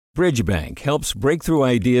Bridgebank helps breakthrough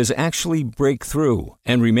ideas actually break through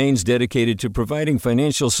and remains dedicated to providing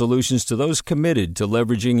financial solutions to those committed to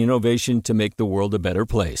leveraging innovation to make the world a better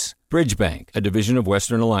place. Bridgebank, a division of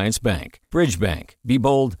Western Alliance Bank. Bridgebank. Be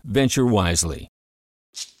bold, venture wisely.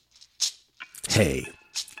 Hey,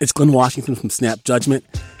 it's Glenn Washington from Snap Judgment.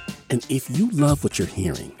 And if you love what you're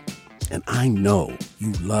hearing, and I know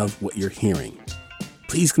you love what you're hearing,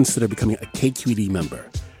 please consider becoming a KQED member.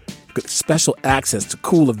 Get special access to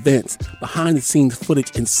cool events, behind-the-scenes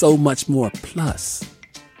footage, and so much more. Plus,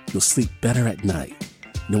 you'll sleep better at night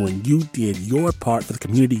knowing you did your part for the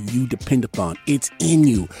community you depend upon. It's in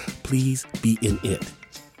you. Please be in it.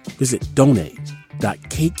 Visit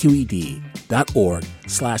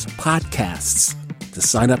donate.kqed.org/podcasts to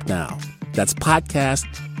sign up now. That's podcast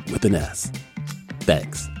with an S.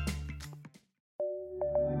 Thanks.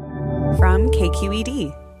 From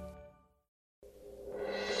KQED.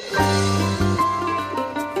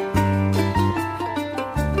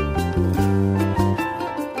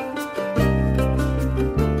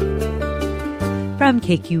 From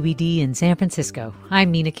KQED in San Francisco,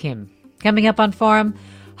 I'm Mina Kim. Coming up on Forum,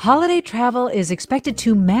 holiday travel is expected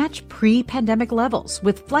to match pre-pandemic levels,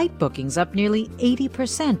 with flight bookings up nearly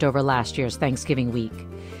 80% over last year's Thanksgiving week.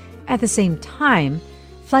 At the same time,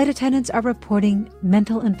 flight attendants are reporting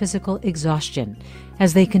mental and physical exhaustion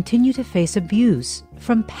as they continue to face abuse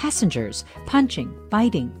from passengers, punching,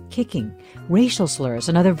 biting, kicking, racial slurs,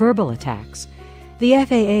 and other verbal attacks. The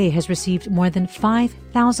FAA has received more than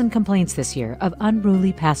 5,000 complaints this year of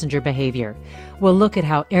unruly passenger behavior. We'll look at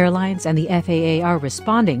how airlines and the FAA are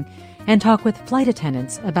responding and talk with flight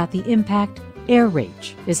attendants about the impact air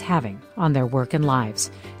rage is having on their work and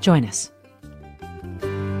lives. Join us.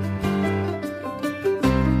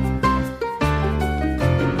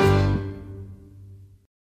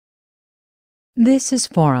 This is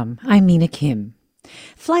Forum. I'm Mina Kim.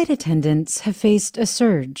 Flight attendants have faced a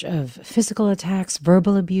surge of physical attacks,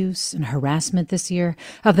 verbal abuse, and harassment this year.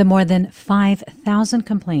 Of the more than 5,000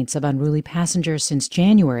 complaints of unruly passengers since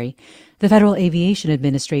January, the Federal Aviation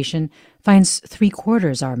Administration finds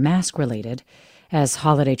 3/4 are mask-related. As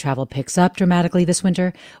holiday travel picks up dramatically this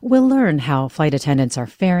winter, we'll learn how flight attendants are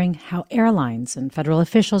faring, how airlines and federal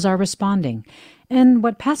officials are responding, and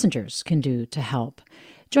what passengers can do to help.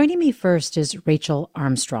 Joining me first is Rachel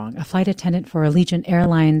Armstrong, a flight attendant for Allegiant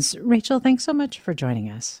Airlines. Rachel, thanks so much for joining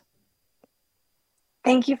us.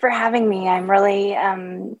 Thank you for having me. I'm really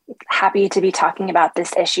happy to be talking about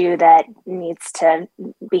this issue that needs to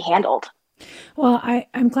be handled. Well,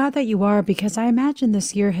 I'm glad that you are, because I imagine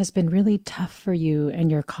this year has been really tough for you and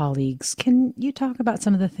your colleagues. Can you talk about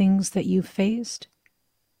some of the things that you've faced?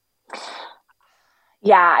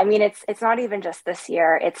 Yeah, I mean, it's not even just this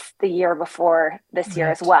year, it's the year before this year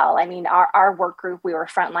as well. I mean, our work group, we were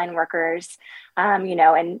frontline workers,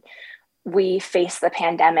 and we faced the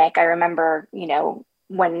pandemic. I remember,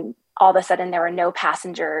 when all of a sudden there were no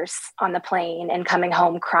passengers on the plane and coming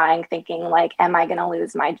home crying, thinking like,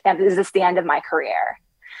 is this the end of my career?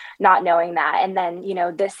 Not knowing that. And then,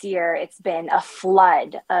 this year it's been a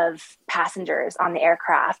flood of passengers on the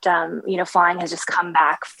aircraft. Flying has just come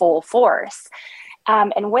back full force.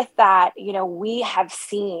 And with that, we have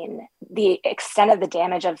seen the extent of the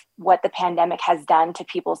damage of what the pandemic has done to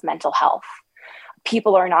people's mental health.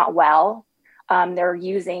 People are not well. They're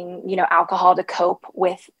using, alcohol to cope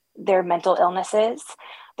with their mental illnesses.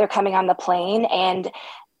 They're coming on the plane and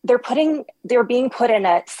they're being put in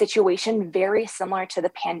a situation very similar to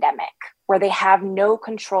the pandemic, where they have no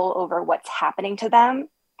control over what's happening to them.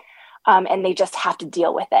 And they just have to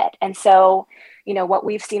deal with it. And so, what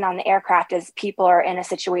we've seen on the aircraft is people are in a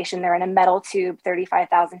situation, they're in a metal tube,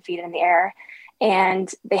 35,000 feet in the air,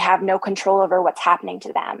 and they have no control over what's happening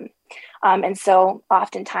to them. And so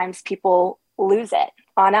oftentimes people lose it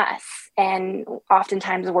on us. And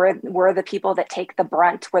oftentimes we're the people that take the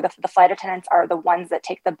brunt, where the flight attendants are the ones that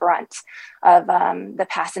take the brunt of the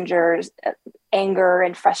passengers' anger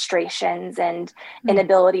and frustrations and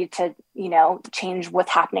inability to, change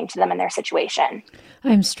what's happening to them in their situation.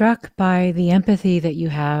 I'm struck by the empathy that you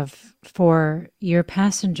have for your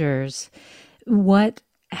passengers. What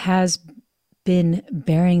has been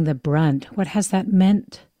bearing the brunt? What has that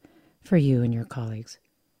meant for you and your colleagues?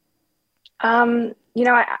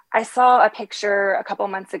 I saw a picture a couple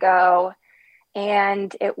months ago,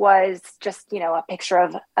 and it was just, a picture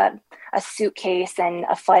of a suitcase and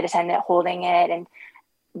a flight attendant holding it. And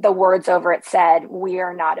the words over it said, "We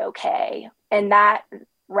are not okay." And that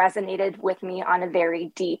resonated with me on a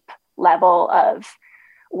very deep level of,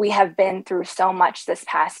 we have been through so much this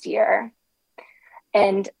past year.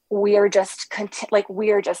 And we are just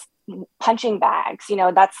punching bags.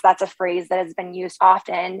 That's a phrase that has been used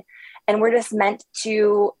often, and we're just meant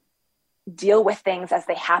to deal with things as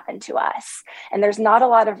they happen to us. And there's not a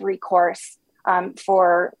lot of recourse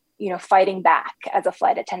for fighting back as a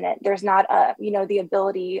flight attendant. There's not the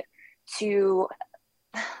ability to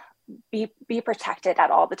be protected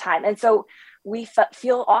at all the time, and so we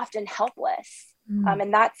feel often helpless.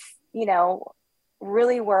 And that's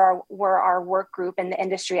really where our work group and the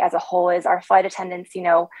industry as a whole is. Our flight attendants,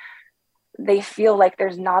 they feel like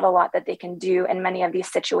there's not a lot that they can do in many of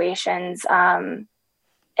these situations.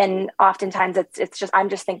 And oftentimes it's just, I'm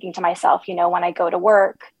just thinking to myself, when I go to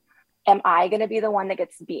work, am I going to be the one that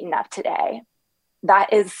gets beaten up today?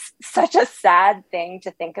 That is such a sad thing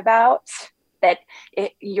to think about, that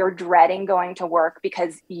you're dreading going to work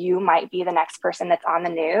because you might be the next person that's on the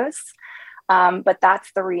news. But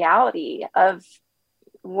that's the reality of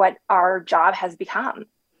what our job has become.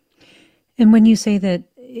 And when you say that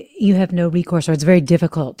you have no recourse, or it's very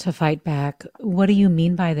difficult to fight back, what do you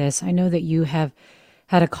mean by this? I know that you have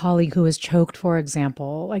had a colleague who was choked, for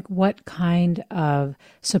example. Like, what kind of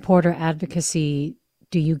support or advocacy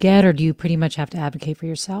do you get, or do you pretty much have to advocate for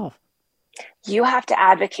yourself? You have to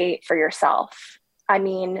advocate for yourself. I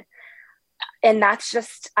mean, and that's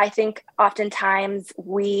just, I think oftentimes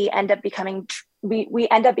we end up becoming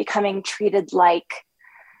treated like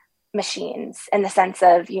machines, in the sense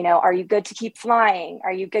of, are you good to keep flying?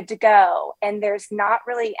 Are you good to go? And there's not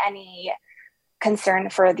really any concern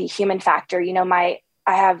for the human factor.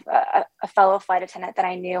 I have a fellow flight attendant that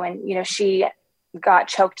I knew, and, she got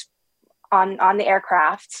choked on the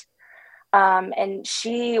aircraft. And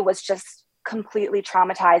she was just completely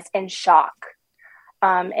traumatized, in shock.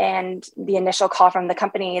 And the initial call from the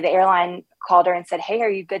company, the airline called her and said, "Hey, are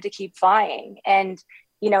you good to keep flying?" And,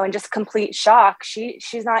 in just complete shock,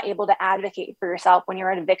 she's not able to advocate for yourself. When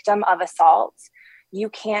you're a victim of assault, you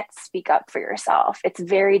can't speak up for yourself. It's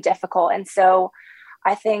very difficult. And so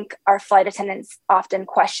I think our flight attendants often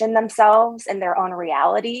question themselves and their own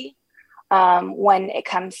reality when it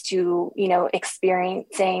comes to,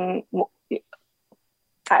 experiencing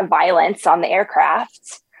violence on the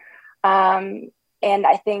aircraft. And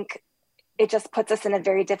I think it just puts us in a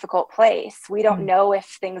very difficult place. We don't know if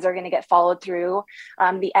things are going to get followed through.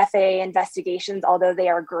 The FAA investigations, although they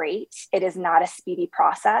are great, it is not a speedy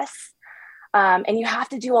process. And you have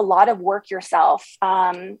to do a lot of work yourself.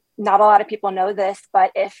 Not a lot of people know this,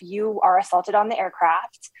 but if you are assaulted on the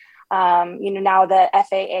aircraft, now the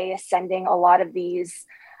FAA is sending a lot of these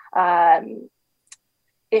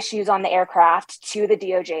issues on the aircraft to the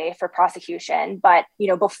DOJ for prosecution. But,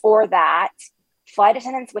 before that, flight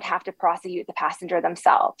attendants would have to prosecute the passenger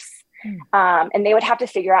themselves. And they would have to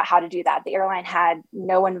figure out how to do that. The airline had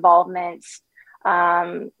no involvement,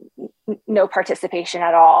 no participation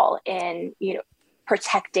at all in,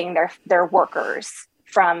 protecting their workers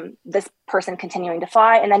from this person continuing to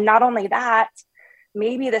fly. And then not only that,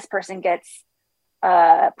 maybe this person gets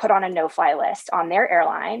put on a no-fly list on their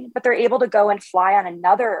airline, but they're able to go and fly on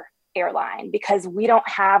another airline because we don't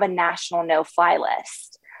have a national no-fly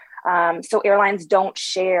list. So airlines don't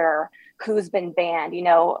share who's been banned.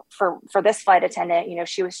 For this flight attendant,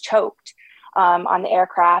 she was choked on the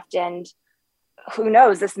aircraft, and who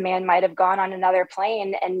knows, this man might have gone on another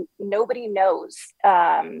plane and nobody knows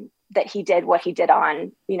that he did what he did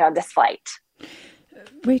on, this flight.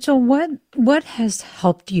 Rachel, what has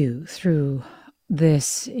helped you through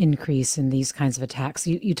this increase in these kinds of attacks?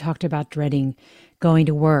 You talked about dreading going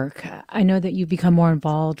to work. I know that you've become more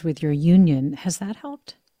involved with your union. Has that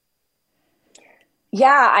helped?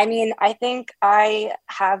 Yeah, I think I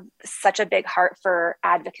have such a big heart for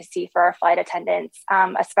advocacy for our flight attendants,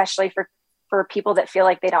 especially for people that feel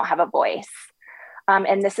like they don't have a voice.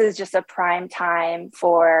 And this is just a prime time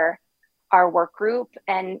for our work group.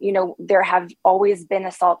 And, there have always been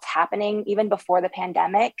assaults happening even before the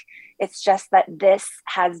pandemic. It's just that this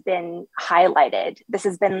has been highlighted. This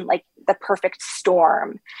has been like the perfect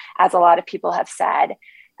storm, as a lot of people have said.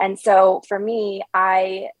 And so for me,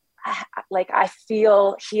 I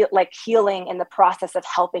feel healing in the process of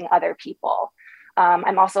helping other people.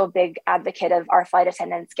 I'm also a big advocate of our flight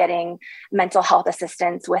attendants getting mental health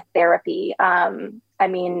assistance with therapy.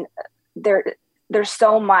 There's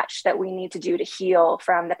so much that we need to do to heal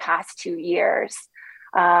from the past 2 years.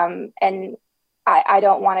 And I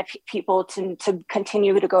don't want people to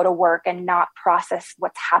continue to go to work and not process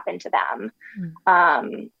what's happened to them.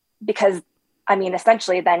 Because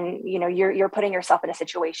essentially then, you're putting yourself in a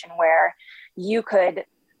situation where you could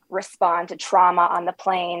respond to trauma on the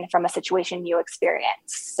plane from a situation you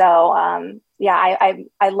experienced. So,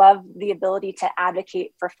 I love the ability to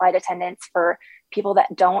advocate for flight attendants, for people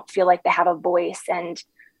that don't feel like they have a voice. And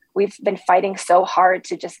we've been fighting so hard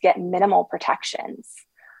to just get minimal protections.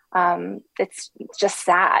 It's just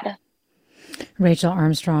sad. Rachel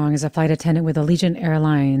Armstrong is a flight attendant with Allegiant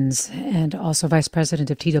Airlines and also vice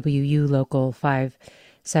president of TWU Local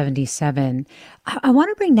 577. I want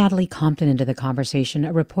to bring Natalie Compton into the conversation,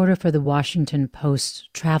 a reporter for the Washington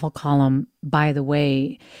Post travel column, by the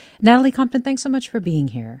way. Natalie Compton, thanks so much for being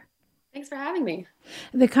here. Thanks for having me.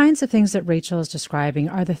 The kinds of things that Rachel is describing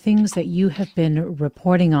are the things that you have been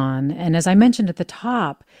reporting on. And as I mentioned at the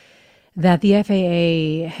top, that the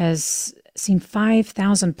FAA has seen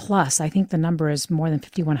 5,000 plus, I think the number is more than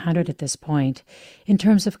 5,100 at this point, in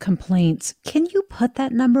terms of complaints. Can you put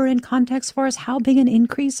that number in context for us? How big an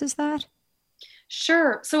increase is that?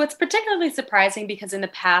 Sure. So it's particularly surprising because in the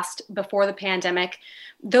past, before the pandemic,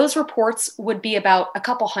 those reports would be about a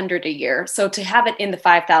couple hundred a year. So to have it in the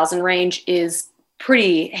 5,000 range is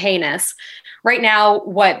pretty heinous. Right now,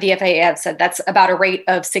 what the FAA has said, that's about a rate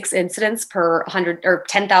of 6 incidents per 100 or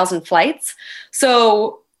 10,000 flights.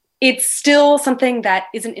 So it's still something that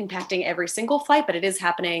isn't impacting every single flight, but it is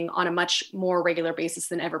happening on a much more regular basis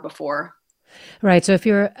than ever before. Right. So if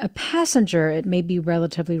you're a passenger, it may be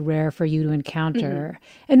relatively rare for you to encounter,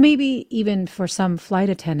 and maybe even for some flight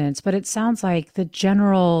attendants. But it sounds like the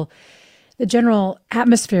general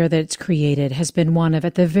atmosphere that it's created has been one of,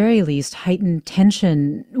 at the very least, heightened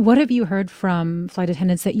tension. What have you heard from flight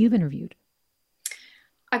attendants that you've interviewed?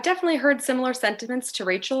 I've definitely heard similar sentiments to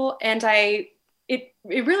Rachel, and it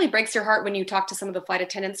really breaks your heart when you talk to some of the flight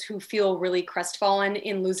attendants who feel really crestfallen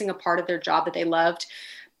in losing a part of their job that they loved.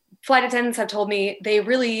 Flight attendants have told me they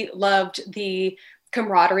really loved the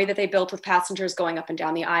camaraderie that they built with passengers, going up and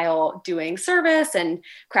down the aisle, doing service and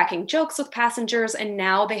cracking jokes with passengers. And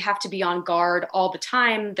now they have to be on guard all the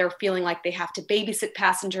time. They're feeling like they have to babysit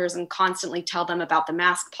passengers and constantly tell them about the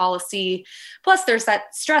mask policy. Plus, there's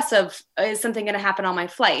that stress of, is something going to happen on my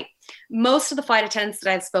flight? Most of the flight attendants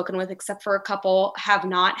that I've spoken with, except for a couple, have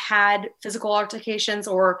not had physical altercations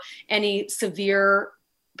or any severe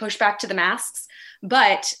pushback to the masks.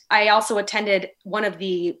 But I also attended one of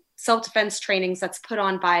the self-defense trainings that's put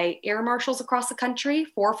on by air marshals across the country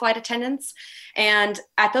for flight attendants. And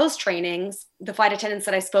at those trainings, the flight attendants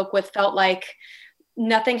that I spoke with felt like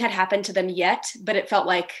nothing had happened to them yet, but it felt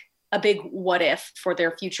like a big what if for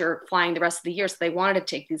their future flying the rest of the year. So they wanted to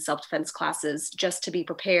take these self-defense classes just to be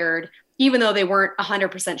prepared, even though they weren't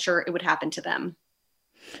 100% sure it would happen to them.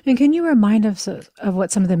 And can you remind us of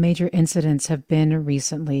what some of the major incidents have been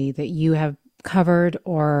recently that you have covered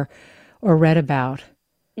or read about?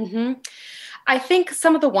 Mm-hmm. I think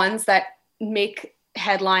some of the ones that make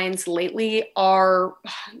headlines lately are,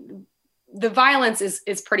 the violence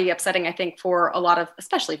is pretty upsetting, I think, for a lot of,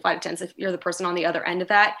 especially flight attendants, if you're the person on the other end of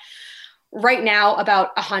that. Right now,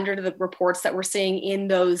 about 100 of the reports that we're seeing in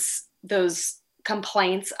those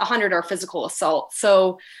complaints, 100 are physical assault.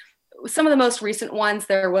 So some of the most recent ones,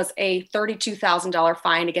 there was a $32,000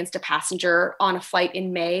 fine against a passenger on a flight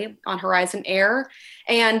in May on Horizon Air.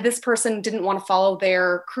 And this person didn't want to follow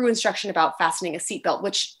their crew instruction about fastening a seatbelt,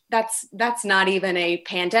 which that's not even a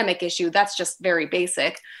pandemic issue. That's just very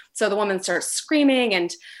basic. So the woman starts screaming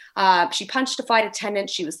and she punched a flight attendant.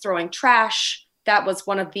 She was throwing trash. That was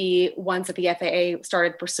one of the ones that the FAA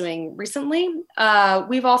started pursuing recently.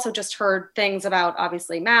 We've also just heard things about,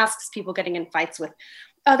 obviously, masks, people getting in fights with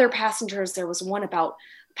other passengers. There was one about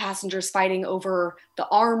passengers fighting over the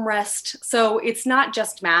armrest. So it's not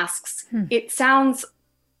just masks. It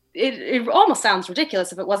almost sounds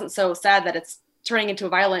ridiculous if it wasn't so sad that it's turning into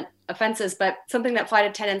violent offenses. But something that flight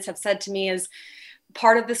attendants have said to me is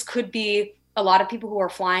part of this could be a lot of people who are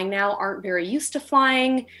flying now aren't very used to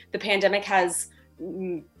flying. The pandemic has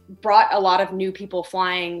brought a lot of new people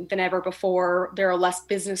flying than ever before. There are less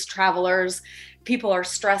business travelers. People are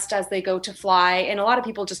stressed as they go to fly. And a lot of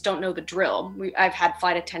people just don't know the drill. I've had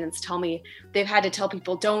flight attendants tell me they've had to tell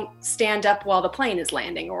people, don't stand up while the plane is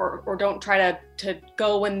landing, or don't try to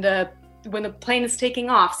go when the plane is taking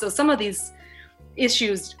off. So some of these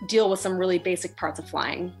issues deal with some really basic parts of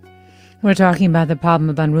flying. We're talking about the problem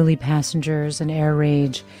of unruly passengers and air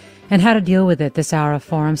rage and how to deal with it this hour of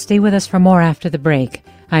Forum. Stay with us for more after the break.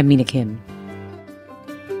 I'm Mina Kim.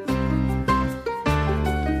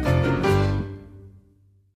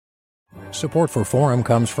 Support for Forum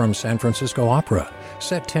comes from San Francisco Opera.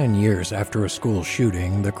 Set 10 years after a school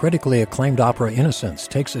shooting, the critically acclaimed opera Innocence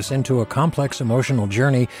takes us into a complex emotional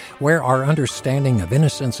journey where our understanding of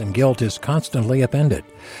innocence and guilt is constantly upended.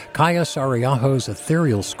 Kaya Sariaho's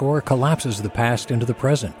ethereal score collapses the past into the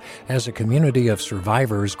present as a community of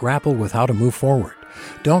survivors grapple with how to move forward.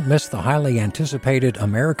 Don't miss the highly anticipated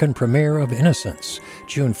American premiere of Innocence,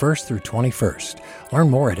 June 1st through 21st. Learn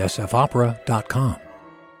more at sfopera.com.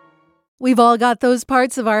 We've all got those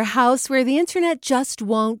parts of our house where the internet just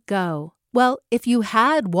won't go. Well, if you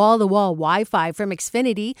had wall-to-wall Wi-Fi from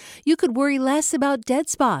Xfinity, you could worry less about dead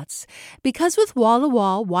spots. Because with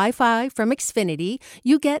wall-to-wall Wi-Fi from Xfinity,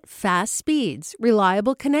 you get fast speeds,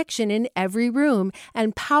 reliable connection in every room,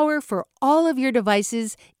 and power for all of your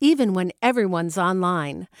devices, even when everyone's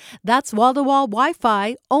online. That's wall-to-wall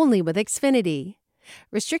Wi-Fi only with Xfinity.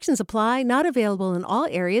 Restrictions apply, not available in all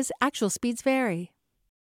areas. Actual speeds vary.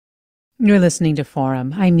 You're listening to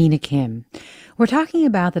Forum. I'm Mina Kim. We're talking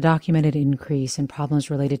about the documented increase in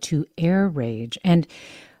problems related to air rage. And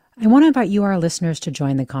I want to invite you, our listeners, to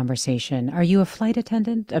join the conversation. Are you a flight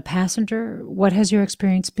attendant, a passenger? What has your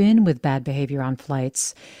experience been with bad behavior on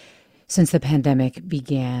flights since the pandemic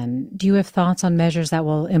began? Do you have thoughts on measures that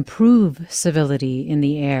will improve civility in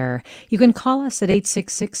the air? You can call us at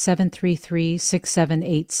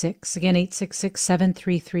 866-733-6786. Again,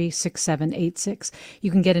 866-733-6786.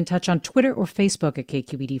 You can get in touch on Twitter or Facebook at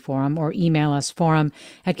KQED Forum, or email us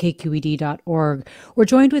forum@kqed.org.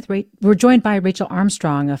 We're joined by Rachel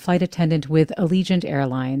Armstrong, a flight attendant with Allegiant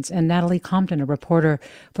Airlines, and Natalie Compton, a reporter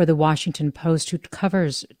for the Washington Post who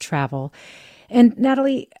covers travel. And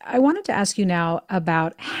Natalie, I wanted to ask you now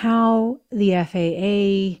about how the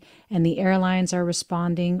FAA and the airlines are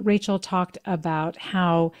responding. Rachel talked about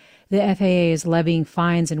how the FAA is levying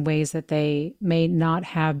fines in ways that they may not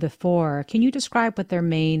have before. Can you describe what their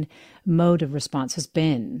main mode of response has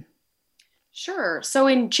been? Sure. So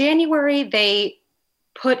in January, they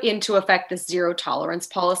put into effect this zero tolerance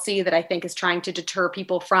policy that I think is trying to deter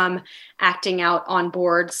people from acting out on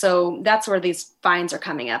board. So that's where these fines are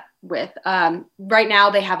coming up with. Right now,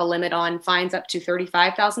 they have a limit on fines up to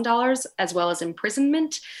 $35,000 as well as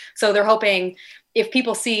imprisonment. So they're hoping if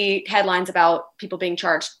people see headlines about people being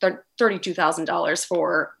charged $32,000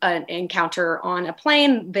 for an encounter on a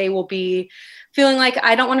plane, they will be feeling like,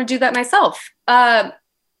 I don't want to do that myself.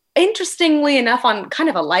 Interestingly enough, on kind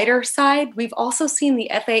of a lighter side, we've also seen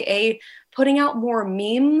the FAA putting out more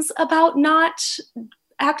memes about not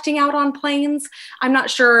acting out on planes. I'm not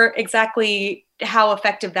sure exactly how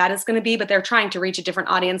effective that is going to be, but they're trying to reach a different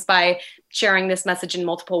audience by sharing this message in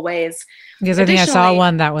multiple ways. Because I think I saw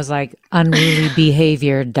one that was like, unruly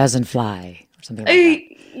behavior doesn't fly, or something like that.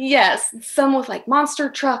 Yes, some with like monster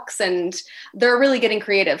trucks, and they're really getting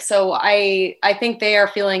creative. So I think they are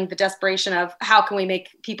feeling the desperation of how can we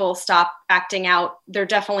make people stop acting out. They're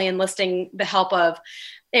definitely enlisting the help of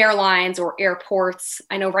airlines or airports.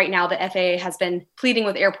 I know right now the FAA has been pleading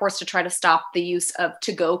with airports to try to stop the use of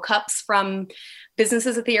to-go cups from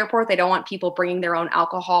businesses at the airport. They don't want people bringing their own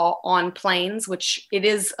alcohol on planes, which it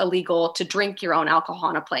is illegal to drink your own alcohol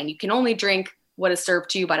on a plane. You can only drink what is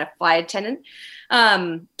served to you by a flight attendant.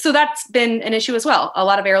 So that's been an issue as well. A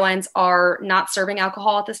lot of airlines are not serving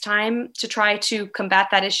alcohol at this time to try to combat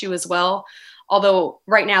that issue as well. Although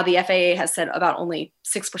right now the FAA has said about only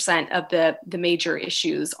 6% of the major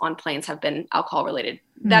issues on planes have been alcohol related.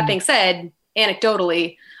 That being said,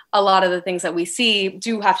 anecdotally, a lot of the things that we see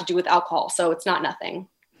do have to do with alcohol. So it's not nothing.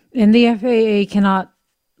 And the FAA cannot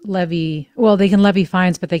they can levy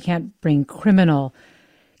fines, but they can't bring criminal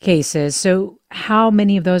cases. So how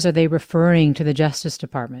many of those are they referring to the Justice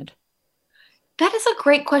Department? That is a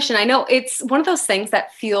great question. I know it's one of those things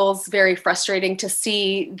that feels very frustrating to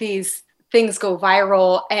see these things go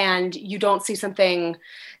viral and you don't see something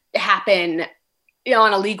happen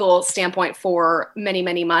on a legal standpoint for many,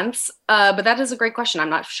 many months. But that is a great question.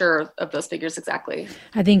 I'm not sure of those figures exactly.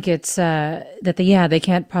 I think it's that they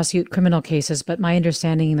can't prosecute criminal cases, but my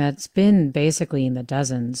understanding that's been basically in the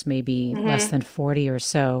dozens, maybe less than 40 or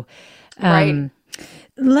so. Right.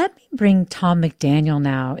 Let me bring Tom McDaniel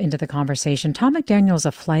now into the conversation. Tom McDaniel is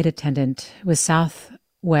a flight attendant with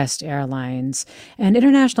Southwest Airlines and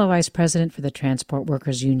International Vice President for the Transport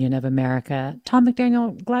Workers Union of America. Tom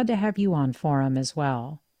McDaniel, glad to have you on Forum as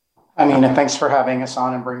well. I mean, thanks for having us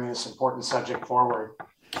on and bringing this important subject forward.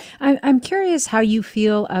 I'm curious how you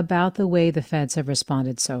feel about the way the feds have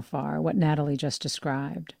responded so far, what Natalie just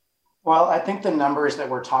described. Well, I think the numbers that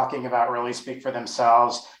we're talking about really speak for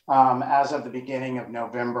themselves. As of the beginning of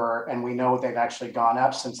November, and we know they've actually gone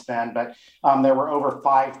up since then, but there were over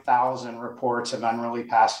 5,000 reports of unruly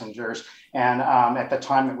passengers. And at the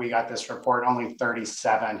time that we got this report, only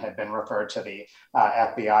 37 had been referred to the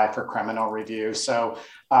FBI for criminal review. So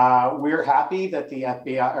we're happy that the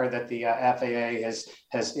FBI or that the FAA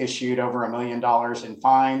has issued over $1 million in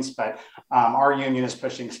fines, but our union is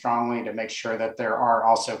pushing strongly to make sure that there are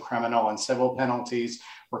also criminal and civil penalties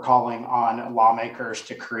we're calling on lawmakers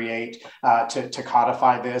to create, to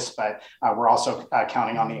codify this, but we're also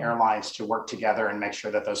counting on the airlines to work together and make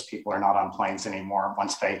sure that those people are not on planes anymore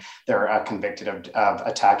once they're convicted of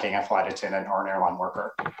attacking a flight attendant or an airline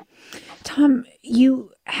worker. Tom,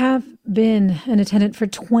 you have been an attendant for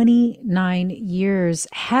 29 years.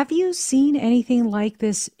 Have you seen anything like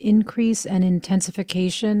this increase and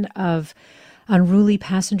intensification of unruly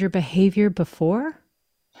passenger behavior before?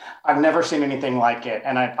 I've never seen anything like it.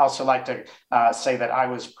 And I'd also like to say that I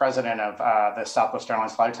was president of the Southwest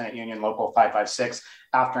Airlines Flight Attendant Union Local 556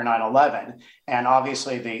 after 9/11. And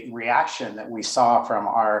obviously the reaction that we saw from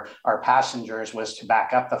our passengers was to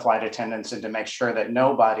back up the flight attendants and to make sure that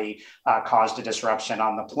nobody caused a disruption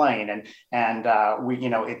on the plane. And we,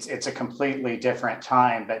 it's a completely different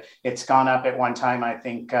time, but it's gone up at one time. I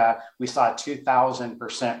think we saw a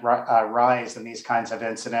 2,000% rise in these kinds of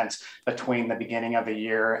incidents between the beginning of the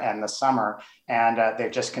year and the summer. And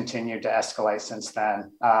they've just continued to escalate since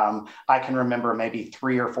then. I can remember maybe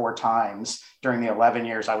 3 or 4 times during the 11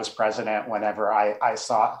 years I was president whenever I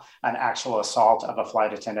saw an actual assault of a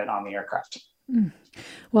flight attendant on the aircraft.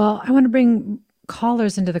 Well, I want to bring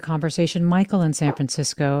callers into the conversation. Michael in San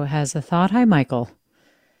Francisco has a thought. Hi, Michael.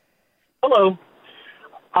 Hello.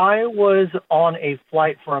 I was on a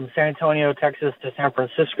flight from San Antonio, Texas to San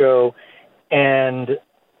Francisco, and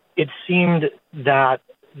it seemed that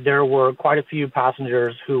there were quite a few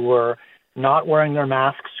passengers who were not wearing their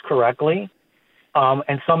masks correctly,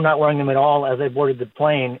 and some not wearing them at all as they boarded the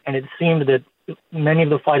plane. And it seemed that many of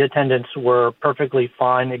the flight attendants were perfectly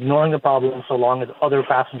fine, ignoring the problem so long as other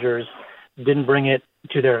passengers didn't bring it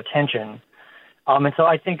to their attention. And so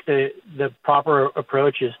I think the proper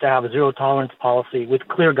approach is to have a zero tolerance policy with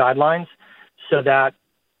clear guidelines so that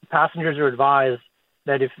passengers are advised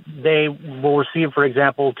that if they will receive, for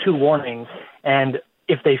example, 2 warnings, and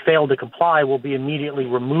if they fail to comply, will be immediately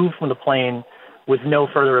removed from the plane with no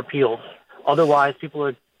further appeals. Otherwise, people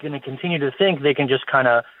are going to continue to think they can just kind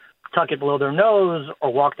of tuck it below their nose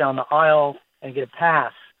or walk down the aisle and get a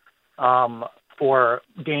pass for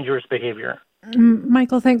dangerous behavior.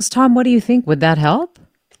 Michael, thanks. Tom, what do you think? Would that help?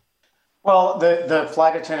 Well, the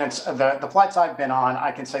flight attendants, the flights I've been on,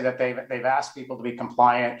 I can say that they've asked people to be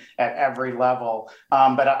compliant at every level.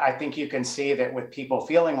 But I think you can see that with people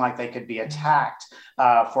feeling like they could be attacked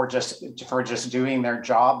for just doing their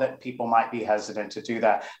job, that people might be hesitant to do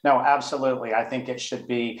that. No, absolutely. I think it should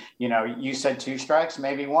be, you said 2 strikes,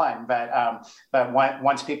 maybe 1, but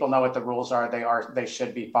once people know what the rules are, they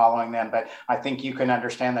should be following them. But I think you can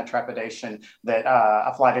understand the trepidation that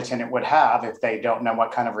a flight attendant would have if they don't know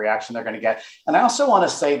what kind of reaction they're going to get. And I also want to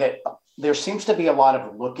say that there seems to be a lot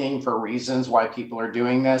of looking for reasons why people are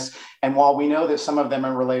doing this. And while we know that some of them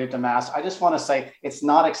are related to masks, I just want to say it's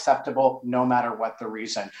not acceptable no matter what the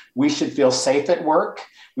reason. We should feel safe at work.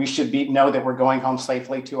 We should know that we're going home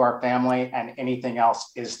safely to our family, and anything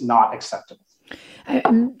else is not acceptable.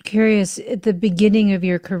 I'm curious, at the beginning of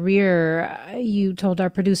your career, you told our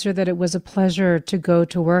producer that it was a pleasure to go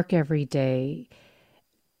to work every day.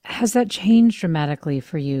 Has that changed dramatically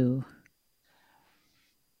for you?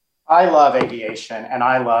 I love aviation and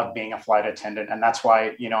I love being a flight attendant. And that's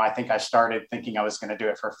why, I think I started thinking I was going to do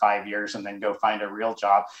it for 5 years and then go find a real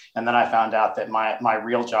job. And then I found out that my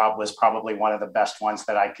real job was probably one of the best ones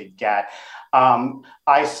that I could get.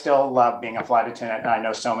 I still love being a flight attendant, and I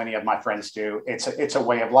know so many of my friends do. It's a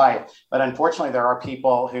way of life. But unfortunately, there are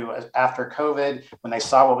people who, after COVID, when they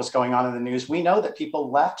saw what was going on in the news, we know that people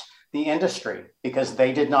left the industry because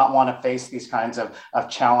they did not want to face these kinds of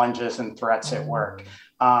challenges and threats at work.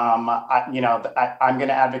 I'm going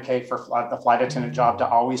to advocate for the flight attendant job to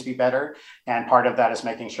always be better. And part of that is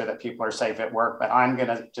making sure that people are safe at work. But I'm going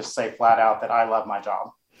to just say flat out that I love my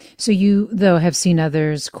job. So you, though, have seen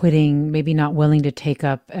others quitting, maybe not willing to take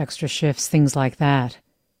up extra shifts, things like that.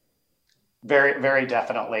 Very, very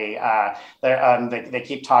definitely. They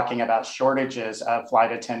keep talking about shortages of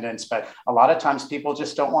flight attendants, but a lot of times people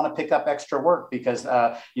just don't want to pick up extra work because,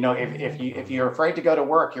 if you're afraid to go to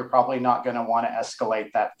work, you're probably not going to want to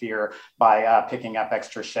escalate that fear by picking up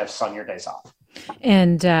extra shifts on your days off.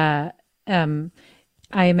 And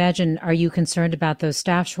I imagine, are you concerned about those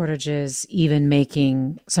staff shortages even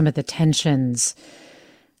making some of the tensions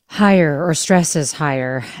higher or stresses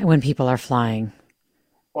higher when people are flying?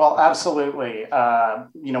 Well, absolutely.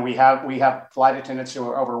 We have flight attendants who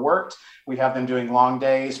are overworked. We have them doing long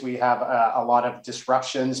days. We have a lot of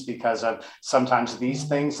disruptions because of sometimes these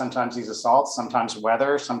things, sometimes these assaults, sometimes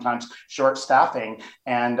weather, sometimes short staffing,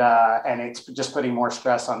 and it's just putting more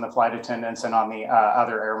stress on the flight attendants and on the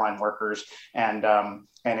other airline workers. And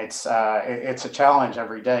it's a challenge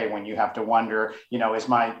every day when you have to wonder, is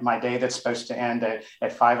my day that's supposed to end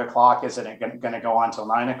at 5 o'clock, is it going to go on till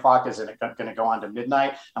 9 o'clock? Is it going to go on to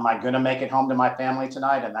midnight? Am I going to make it home to my family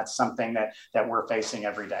tonight? And that's something that we're facing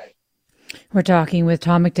every day. We're talking with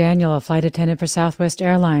Tom McDaniel, a flight attendant for Southwest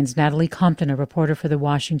Airlines, Natalie Compton, a reporter for the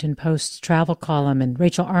Washington Post's travel column, and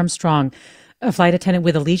Rachel Armstrong, a flight attendant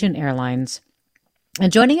with Allegiant Airlines.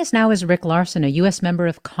 And joining us now is Rick Larsen, a U.S. member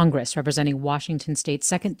of Congress representing Washington State's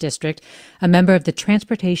 2nd District, a member of the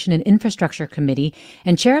Transportation and Infrastructure Committee,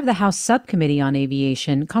 and chair of the House Subcommittee on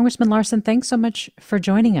Aviation. Congressman Larsen, thanks so much for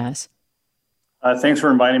joining us. Thanks for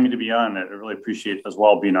inviting me to be on. I really appreciate as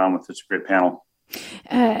well being on with such a great panel.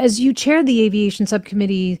 As you chair the Aviation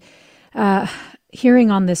Subcommittee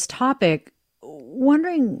hearing on this topic,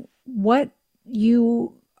 wondering what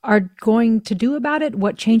you are going to do about it,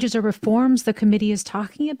 what changes or reforms the committee is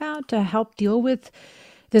talking about to help deal with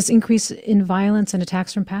this increase in violence and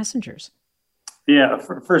attacks from passengers. Yeah,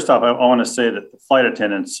 first off, I want to say that the flight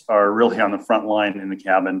attendants are really on the front line in the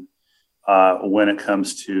cabin when it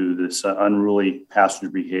comes to this unruly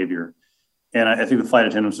passenger behavior. And I think the flight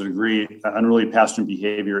attendants would agree, unruly passenger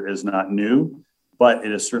behavior is not new, but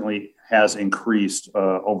it certainly has increased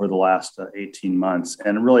over the last 18 months,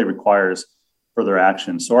 and it really requires further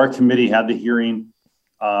action. So our committee had the hearing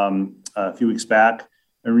a few weeks back,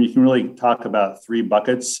 and we can really talk about 3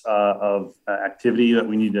 buckets of activity that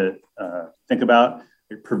we need to think about: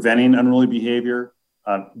 preventing unruly behavior,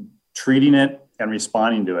 treating it, and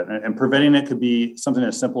responding to it. And preventing it could be something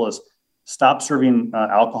as simple as stop serving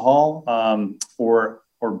alcohol, or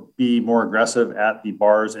be more aggressive at the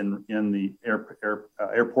bars in the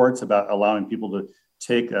airports about allowing people to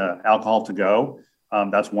take alcohol to go.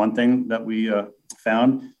 That's one thing that we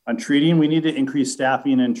found. On treating, we need to increase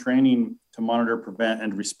staffing and training to monitor, prevent,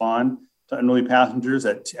 and respond to unruly passengers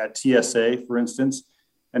at TSA, for instance.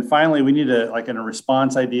 And finally, we need in a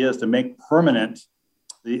response idea is to make permanent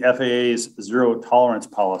the FAA's zero tolerance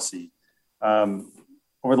policy.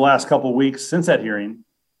 Over the last couple of weeks since that hearing,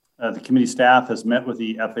 the committee staff has met with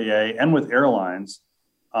the FAA and with airlines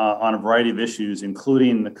on a variety of issues,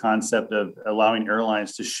 including the concept of allowing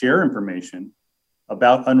airlines to share information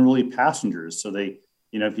about unruly passengers. So they,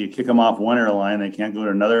 if you kick them off one airline, they can't go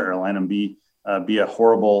to another airline and be a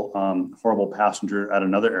horrible passenger at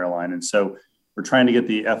another airline. And so we're trying to get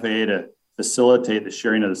the FAA to facilitate the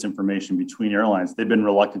sharing of this information between airlines. They've been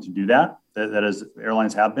reluctant to do that. That is,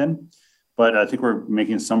 airlines have been. But I think we're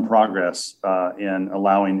making some progress in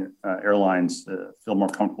allowing airlines to feel more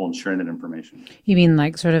comfortable in sharing that information. You mean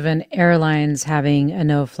like sort of an airlines having a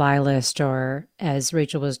no-fly list, or as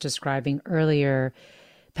Rachel was describing earlier,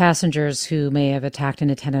 passengers who may have attacked an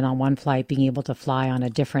attendant on one flight being able to fly on a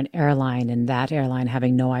different airline, and that airline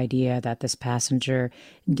having no idea that this passenger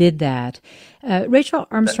did that. Rachel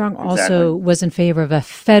Armstrong also was in favor of a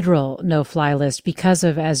federal no-fly list because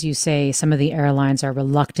of, as you say, some of the airlines are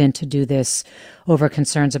reluctant to do this over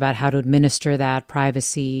concerns about how to administer that,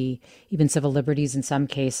 privacy, even civil liberties in some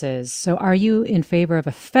cases. So are you in favor of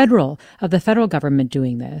the federal government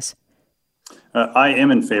doing this? I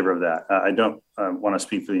am in favor of that. I don't want to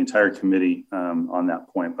speak for the entire committee on that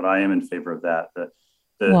point, but I am in favor of that.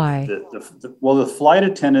 Why? The flight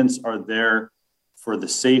attendants are there for the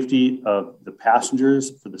safety of the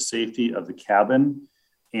passengers, for the safety of the cabin,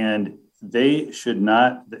 and they should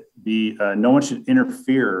not be, no one should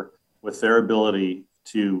interfere with their ability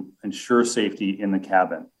to ensure safety in the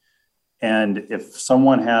cabin. And if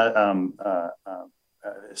someone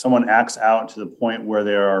if someone acts out to the point where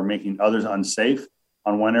they are making others unsafe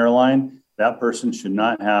on one airline, that person should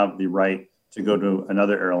not have the right to go to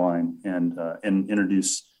another airline and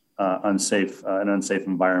introduce an unsafe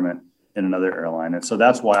environment in another airline. And so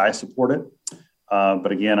that's why I support it.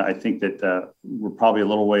 But again, I think that we're probably a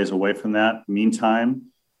little ways away from that. Meantime,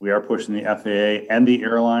 we are pushing the FAA and the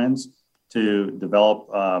airlines to develop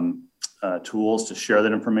tools to share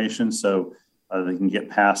that information so they can get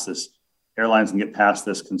past this. Airlines can get past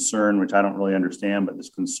this concern, which I don't really understand, but this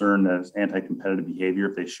concern that it's anti-competitive behavior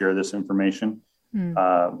if they share this information.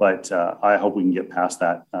 But I hope we can get past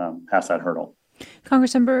that hurdle.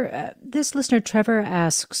 Congressmember, this listener, Trevor,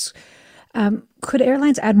 asks, could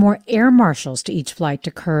airlines add more air marshals to each flight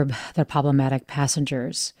to curb their problematic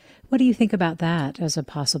passengers? What do you think about that as a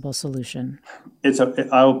possible solution?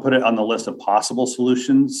 I will put it on the list of possible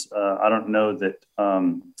solutions. I don't know that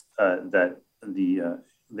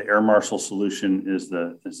the air marshal solution is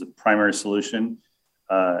the primary solution.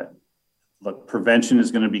 Look, prevention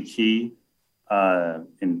is going to be key.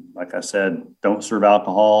 And like I said, don't serve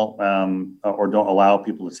alcohol or don't allow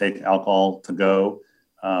people to take alcohol to go,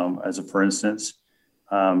 for instance.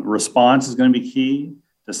 Response is going to be key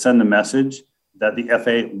to send the message that the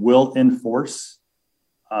FAA will enforce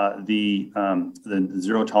the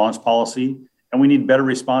zero tolerance policy. And we need better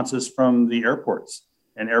responses from the airports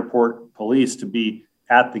and airport police to be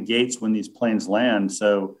at the gates when these planes land.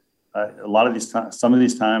 So some of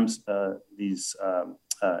these times,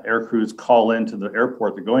 air crews call into the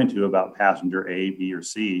airport they're going to about passenger A, B, or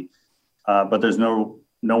C, but there's no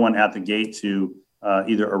one at the gate to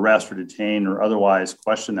either arrest or detain or otherwise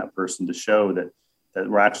question that person to show that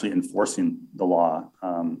we're actually enforcing the law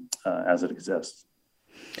as it exists.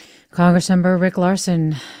 Congressmember Rick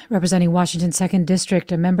Larsen, representing Washington's 2nd District,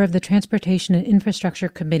 a member of the Transportation and Infrastructure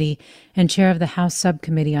Committee and chair of the House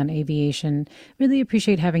Subcommittee on Aviation. Really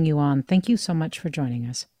appreciate having you on. Thank you so much for joining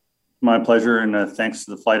us. My pleasure, and thanks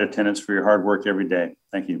to the flight attendants for your hard work every day.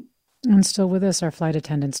 Thank you. And still with us are flight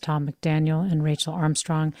attendants Tom McDaniel and Rachel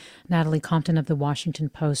Armstrong, Natalie Compton of the Washington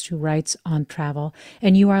Post, who writes on travel.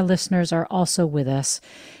 And you, our listeners, are also with us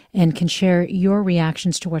and can share your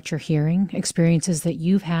reactions to what you're hearing, experiences that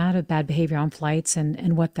you've had of bad behavior on flights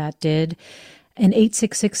and what that did. And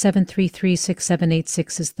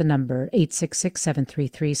 866-733-6786 is the number,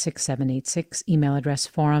 866-733-6786, email address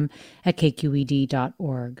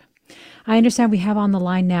forum@kqed.org. I understand we have on the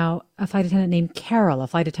line now a flight attendant named Carol, a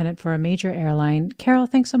flight attendant for a major airline. Carol,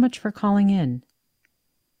 thanks so much for calling in.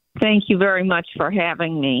 Thank you very much for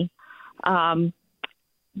having me.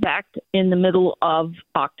 Back in the middle of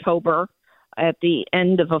October, at the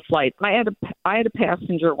end of a flight, I had a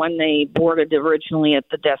passenger when they boarded originally at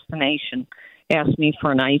the destination, asked me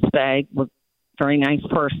for an ice bag, was a very nice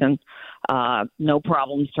person, no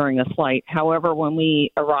problems during the flight. However, when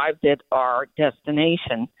we arrived at our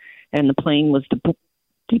destination, and the plane was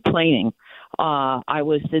deplaning, I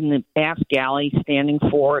was in the aft galley standing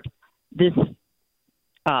forward. This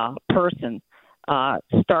person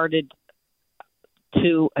started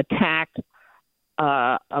to attack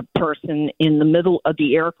a person in the middle of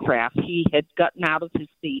the aircraft. He had gotten out of his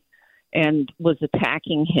seat and was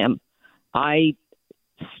attacking him. I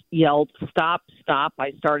yelled, "Stop, stop."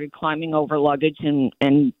 I started climbing over luggage and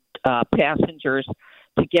passengers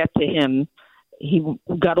to get to him. He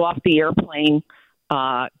got off the airplane,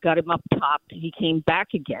 got him up top. He came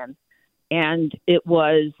back again. And it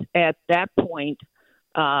was at that point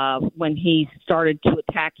when he started to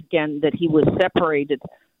attack again that he was separated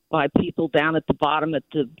by people down at the bottom at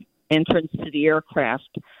the entrance to the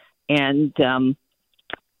aircraft. And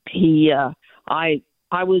I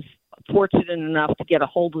was fortunate enough to get a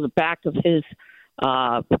hold of the back of his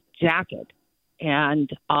jacket. And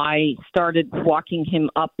I started walking him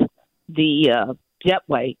up the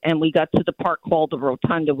jetway, and we got to the part called the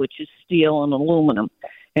Rotunda, which is steel and aluminum.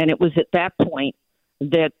 And it was at that point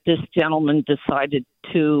that this gentleman decided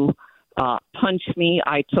to punch me.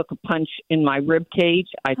 I took a punch in my rib cage.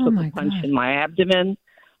 I took a punch in my abdomen.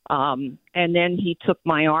 And then he took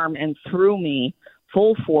my arm and threw me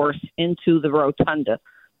full force into the Rotunda,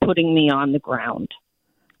 putting me on the ground.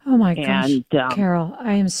 Oh, my gosh. And, Carol,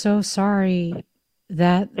 I am so sorry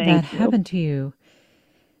that happened to you.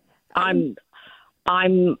 I'm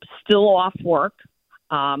still off work.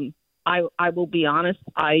 I will be honest.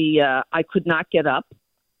 I could not get up.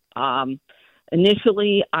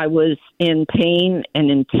 Initially, I was in pain and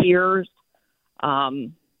in tears.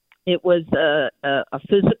 It was a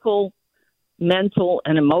physical, mental,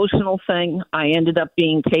 and emotional thing. I ended up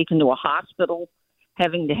being taken to a hospital,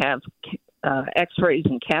 having to have X-rays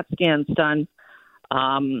and CAT scans done.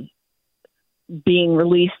 Being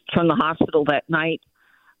released from the hospital that night.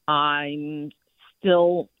 I'm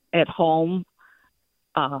still at home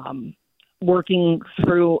working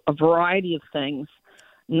through a variety of things,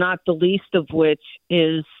 not the least of which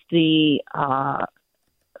is the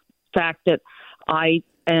fact that I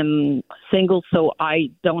am single, so I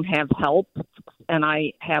don't have help, and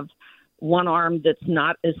I have one arm that's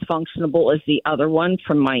not as functionable as the other one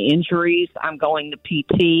from my injuries. I'm going to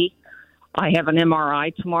PT. I have an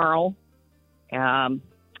MRI tomorrow.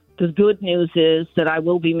 The good news is that I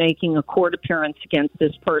will be making a court appearance against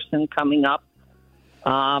this person coming up.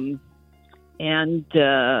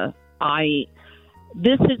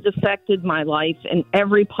 This has affected my life in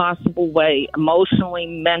every possible way, emotionally,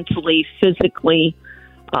 mentally, physically,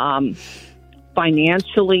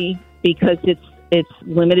 financially, because it's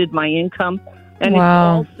limited my income. And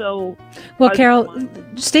wow. It's also... Well, Carol,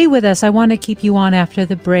 stay with us. I want to keep you on after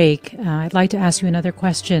the break. I'd like to ask you another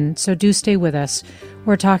question, so do stay with us.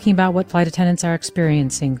 We're talking about what flight attendants are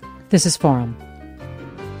experiencing. This is Forum.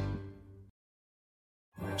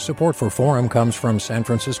 Support for Forum comes from San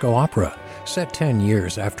Francisco Opera. Set 10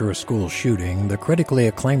 years after a school shooting, the critically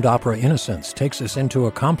acclaimed opera Innocence takes us into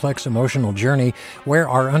a complex emotional journey where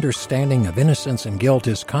our understanding of innocence and guilt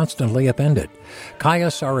is constantly upended. Kaya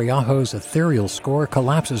Sariaho's ethereal score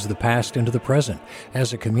collapses the past into the present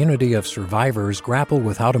as a community of survivors grapple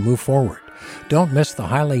with how to move forward. Don't miss the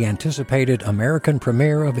highly anticipated American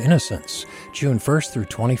premiere of Innocence, June 1st through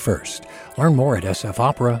 21st. Learn more at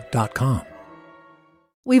sfopera.com.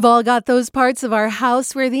 We've all got those parts of our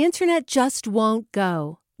house where the internet just won't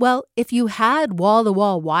go. Well, if you had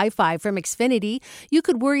wall-to-wall Wi-Fi from Xfinity, you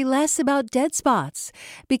could worry less about dead spots.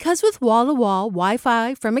 Because with wall-to-wall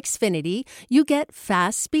Wi-Fi from Xfinity, you get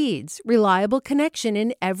fast speeds, reliable connection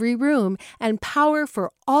in every room, and power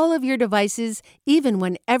for all of your devices, even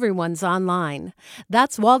when everyone's online.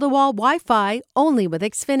 That's wall-to-wall Wi-Fi only with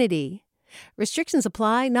Xfinity. Restrictions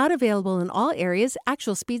apply, not available in all areas.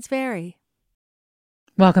 Actual speeds vary.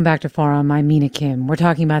 Welcome back to Forum. I'm Mina Kim. We're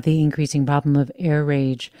talking about the increasing problem of air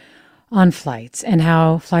rage on flights and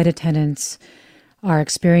how flight attendants are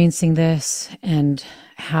experiencing this and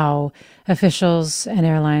how officials and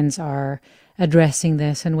airlines are addressing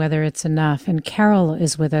this and whether it's enough. And Carol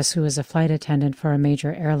is with us, who is a flight attendant for a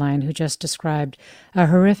major airline, who just described a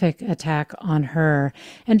horrific attack on her.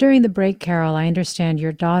 And during the break, Carol, I understand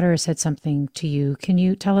your daughter said something to you. Can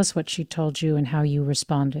you tell us what she told you and how you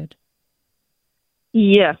responded?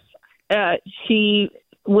 Yes. She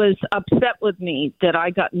was upset with me that I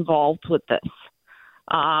got involved with this.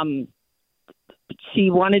 She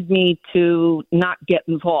wanted me to not get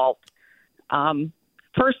involved.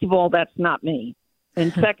 First of all, that's not me.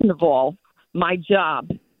 And second of all, my job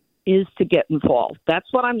is to get involved. That's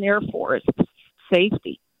what I'm there for, is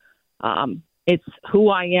safety. It's who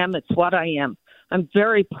I am. It's what I am. I'm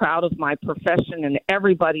very proud of my profession and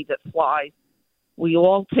everybody that flies. We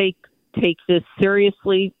all take this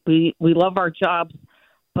seriously. We love our jobs,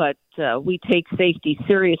 but we take safety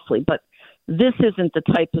seriously. But this isn't the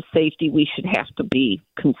type of safety we should have to be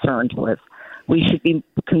concerned with. We should be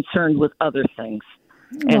concerned with other things.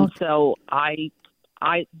 Well, and so I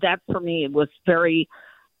that for me, it was very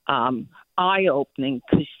eye-opening,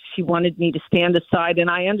 because she wanted me to stand aside, and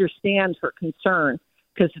I understand her concern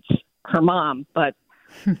because it's her mom. But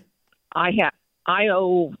I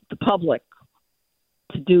owe the public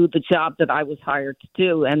to do the job that I was hired to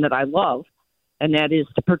do and that I love, and that is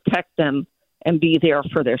to protect them and be there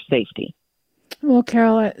for their safety. Well,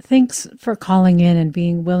 Carol, thanks for calling in and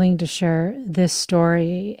being willing to share this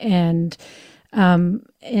story. And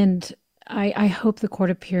I hope the court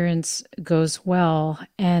appearance goes well,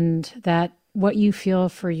 and that what you feel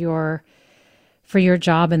for your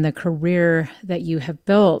job and the career that you have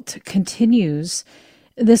built continues.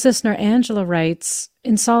 This listener, Angela, writes,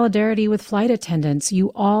 in solidarity with flight attendants,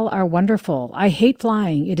 you all are wonderful. I hate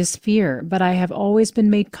flying. It is fear, but I have always been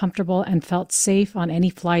made comfortable and felt safe on any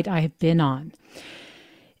flight I have been on.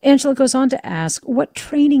 Angela goes on to ask, what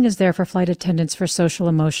training is there for flight attendants for social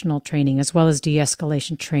emotional training as well as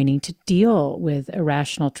de-escalation training to deal with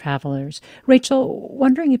irrational travelers? Rachel,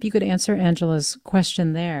 wondering if you could answer Angela's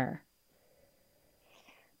question there.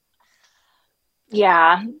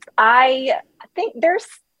 Yeah, I think there's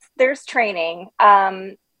training.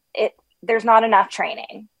 There's not enough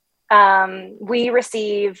training. We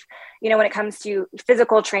receive, when it comes to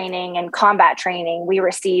physical training and combat training, we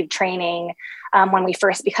receive training when we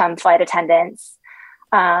first become flight attendants.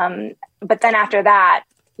 But then after that,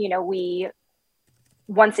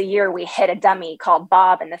 once a year, we hit a dummy called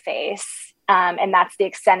Bob in the face. And that's the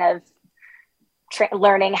extent of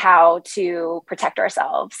learning how to protect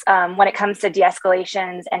ourselves. When it comes to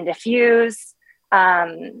de-escalations and diffuse,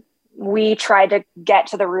 we try to get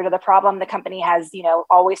to the root of the problem. The company has,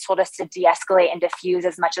 always told us to de-escalate and diffuse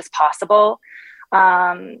as much as possible.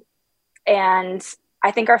 And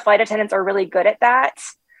I think our flight attendants are really good at that.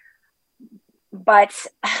 But,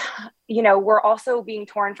 we're also being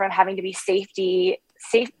torn from having to be safety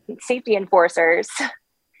enforcers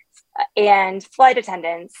and flight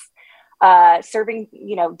attendants, serving,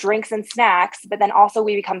 drinks and snacks, but then also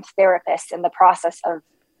we become therapists in the process of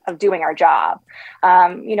doing our job.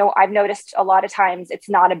 I've noticed a lot of times it's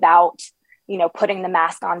not about, putting the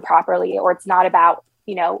mask on properly, or it's not about,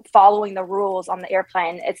 following the rules on the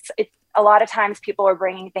airplane. a lot of times people are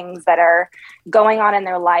bringing things that are going on in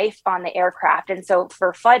their life on the aircraft. And so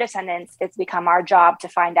for flight attendants, it's become our job to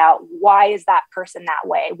find out, why is that person that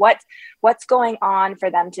way? What's going on for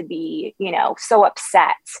them to be, so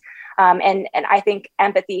upset? And I think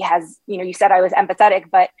empathy has, you said I was empathetic,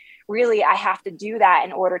 but really I have to do that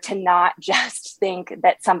in order to not just think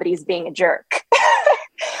that somebody's being a jerk.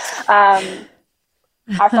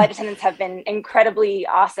 Our flight attendants have been incredibly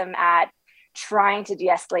awesome at trying to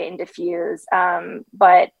de-escalate and diffuse,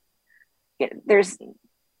 but there's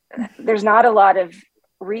not a lot of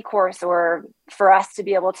recourse or for us to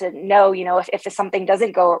be able to know, if something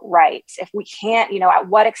doesn't go right, if we can't, at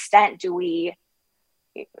what extent do we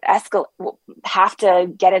have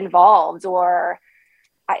to get involved, or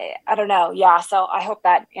I don't know. Yeah. So I hope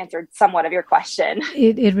that answered somewhat of your question.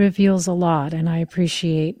 It reveals a lot, and I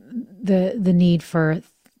appreciate the need for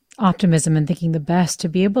optimism and thinking the best to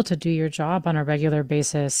be able to do your job on a regular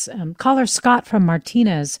basis. Caller Scott from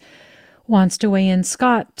Martinez wants to weigh in.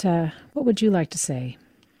 Scott, what would you like to say?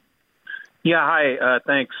 Yeah. Hi.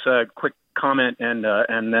 Thanks. Quick comment and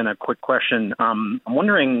then a quick question. I'm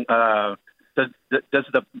wondering, are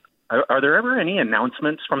there ever any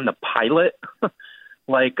announcements from the pilot?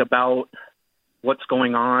 Like about what's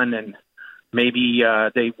going on, and maybe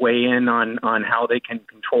they weigh in on how they can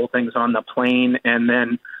control things on the plane. And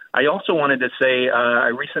then I also wanted to say I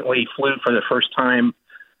recently flew for the first time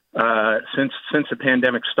since the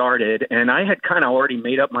pandemic started, and I had kind of already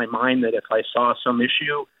made up my mind that if I saw some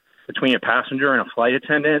issue between a passenger and a flight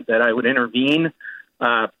attendant, that I would intervene,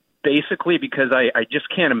 basically because I just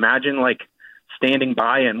can't imagine like standing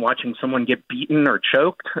by and watching someone get beaten or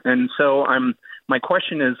choked. And so my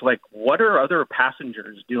question is, like, what are other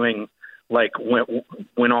passengers doing, like,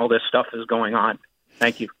 when all this stuff is going on?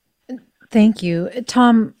 Thank you. Thank you.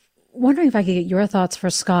 Tom, wondering if I could get your thoughts for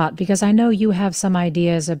Scott, because I know you have some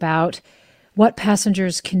ideas about what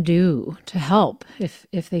passengers can do to help if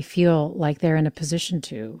they feel like they're in a position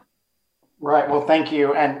to. Right. Well, thank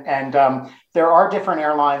you. And there are different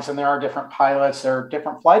airlines and there are different pilots. There are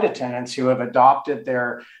different flight attendants who have adopted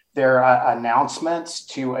their announcements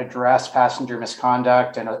to address passenger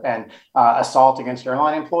misconduct and assault against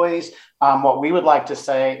airline employees. What we would like to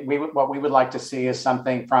see is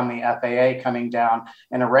something from the FAA coming down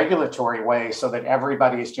in a regulatory way so that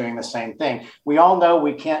everybody is doing the same thing. We all know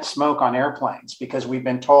we can't smoke on airplanes because we've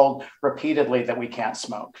been told repeatedly that we can't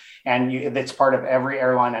smoke. And it's part of every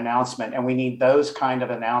airline announcement. And we need those kind of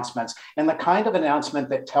announcements and the kind of announcement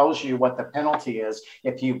that tells you what the penalty is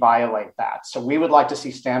if you violate that. So we would like to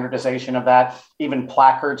see standardization of that, even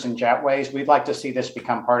placards and jetways. We'd like to see this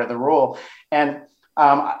become part of the rule. And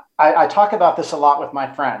I talk about this a lot with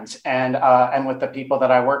my friends and with the people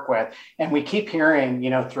that I work with. And we keep hearing,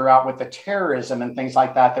 throughout with the terrorism and things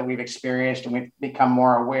like that we've experienced and we've become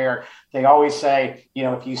more aware. They always say,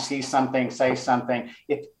 if you see something, say something.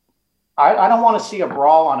 I don't want to see a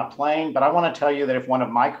brawl on a plane, but I want to tell you that if one of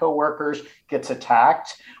my coworkers gets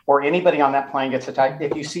attacked or anybody on that plane gets attacked,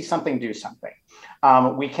 if you see something, do something.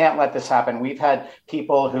 We can't let this happen. We've had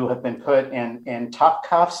people who have been put in tough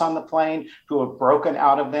cuffs on the plane who have broken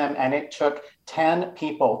out of them, and it took 10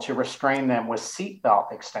 people to restrain them with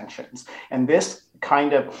seatbelt extensions. And this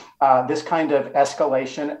kind of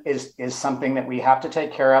escalation is something that we have to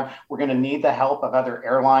take care of. We're going to need the help of other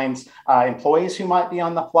airlines, employees who might be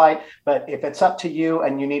on the flight. But if it's up to you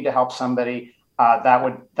and you need to help somebody,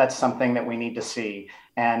 that's something that we need to see.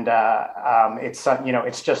 And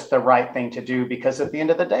it's just the right thing to do, because at the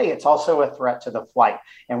end of the day, it's also a threat to the flight.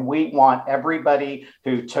 And we want everybody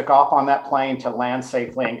who took off on that plane to land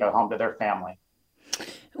safely and go home to their family.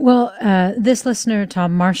 Well, this listener,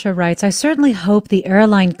 Tom Marcia, writes, I certainly hope the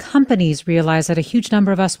airline companies realize that a huge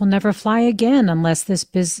number of us will never fly again unless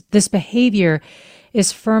this behavior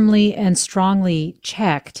is firmly and strongly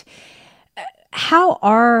checked. How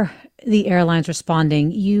are the airlines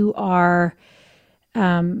responding? You are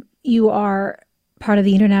part of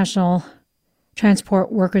the International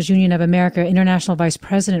Transport Workers Union of America, International Vice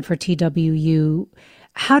President for TWU.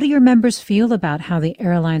 How do your members feel about how the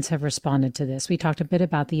airlines have responded to this? We talked a bit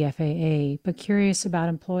about the FAA, but curious about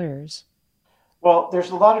employers. Well, there's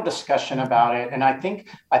a lot of discussion about it. And I think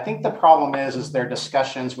the problem is there are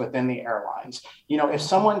discussions within the airlines. If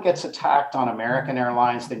someone gets attacked on American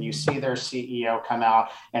Airlines, then you see their CEO come out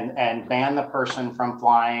and ban the person from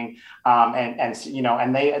flying.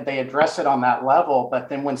 And they address it on that level. But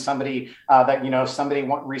then when somebody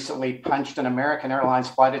recently punched an American Airlines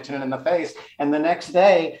flight attendant in the face, and the next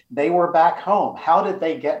day they were back home. How did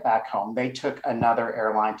they get back home? They took another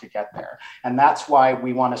airline to get there. And that's why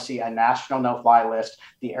we want to see a national no-fly fly list.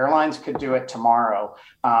 The airlines could do it tomorrow,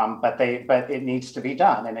 but it needs to be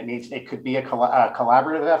done, and it could be a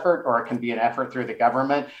collaborative effort, or it can be an effort through the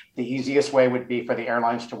government. The easiest way would be for the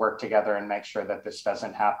airlines to work together and make sure that this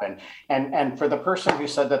doesn't happen. And for the person who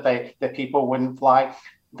said that people wouldn't fly,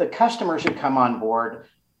 the customers who come on board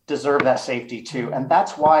deserve that safety too. And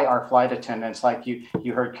that's why our flight attendants, like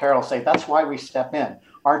you heard Carol say, that's why we step in.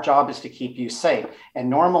 Our job is to keep you safe. And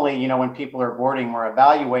normally, when people are boarding, we're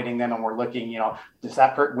evaluating them and we're looking,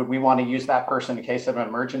 would we want to use that person in case of an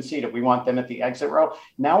emergency? Do we want them at the exit row?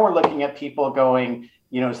 Now we're looking at people going,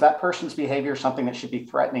 is that person's behavior something that should be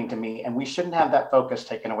threatening to me? And we shouldn't have that focus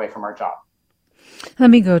taken away from our job.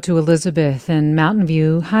 Let me go to Elizabeth in Mountain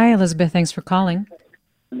View. Hi, Elizabeth. Thanks for calling.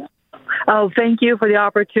 Oh, thank you for the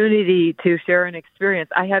opportunity to share an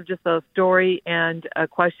experience. I have just a story and a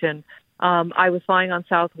question. I was flying on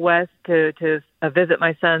Southwest to visit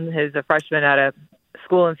my son, who's a freshman at a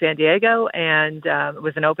school in San Diego, and it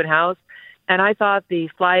was an open house. And I thought the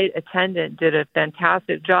flight attendant did a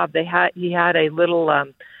fantastic job. He had a little,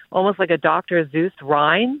 almost like a Dr. Seuss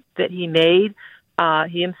rhyme that he made.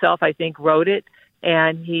 He himself, I think, wrote it,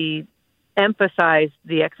 and he emphasized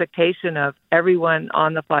the expectation of everyone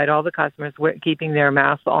on the flight, all the customers, keeping their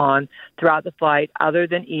masks on throughout the flight, other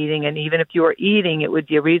than eating. And even if you were eating, it would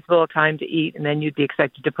be a reasonable time to eat, and then you'd be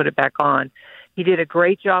expected to put it back on. He did a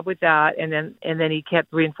great job with that, and then he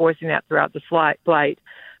kept reinforcing that throughout the flight.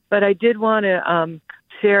 But I did want to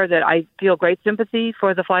share that I feel great sympathy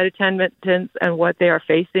for the flight attendants and what they are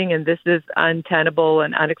facing, and this is untenable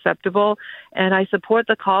and unacceptable. And I support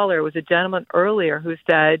the caller. It was a gentleman earlier who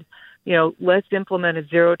said, let's implement a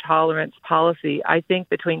zero tolerance policy. I think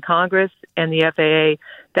between Congress and the FAA,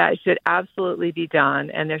 that should absolutely be done.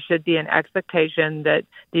 And there should be an expectation that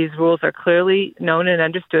these rules are clearly known and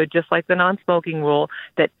understood, just like the non-smoking rule,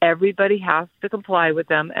 that everybody has to comply with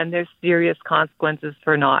them, and there's serious consequences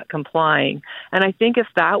for not complying. And I think if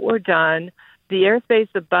that were done, the airspace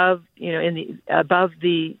above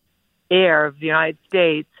the air of the United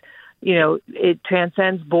States, it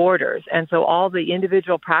transcends borders. And so all the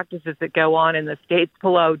individual practices that go on in the states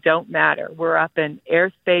below don't matter. We're up in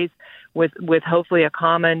airspace with hopefully a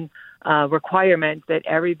common requirement that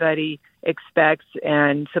everybody expects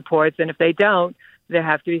and supports. And if they don't, there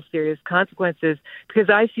have to be serious consequences, because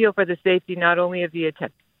I feel for the safety not only of the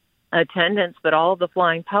attendants, but all of the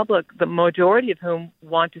flying public, the majority of whom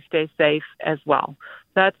want to stay safe as well.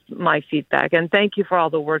 That's my feedback. And thank you for all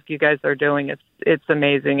the work you guys are doing. It's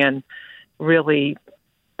amazing and really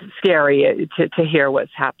scary to hear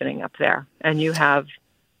what's happening up there. And you have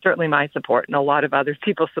certainly my support and a lot of other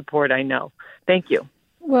people's support, I know. Thank you.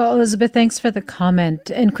 Well, Elizabeth, thanks for the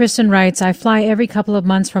comment. And Kristen writes, I fly every couple of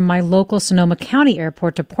months from my local Sonoma County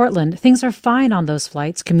airport to Portland. Things are fine on those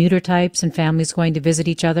flights. Commuter types and families going to visit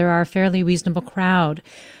each other are a fairly reasonable crowd.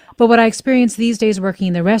 But what I experience these days working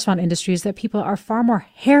in the restaurant industry is that people are far more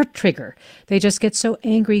hair trigger. They just get so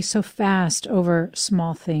angry so fast over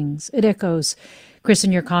small things. It echoes,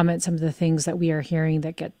 Kristen, your comment, some of the things that we are hearing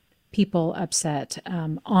that get people upset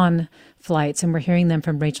on flights. And we're hearing them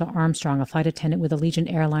from Rachel Armstrong, a flight attendant with Allegiant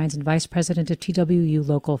Airlines and vice president of TWU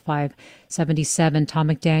Local 577, Tom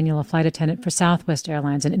McDaniel, a flight attendant for Southwest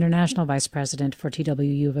Airlines and international vice president for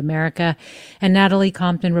TWU of America, and Natalie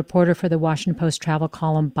Compton, reporter for the Washington Post travel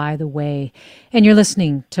column By the Way. And you're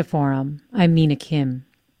listening to Forum. I'm Mina Kim.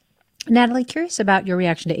 Natalie, curious about your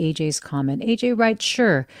reaction to AJ's comment. AJ writes,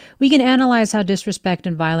 sure, we can analyze how disrespect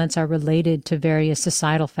and violence are related to various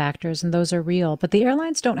societal factors, and those are real. But the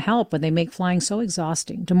airlines don't help when they make flying so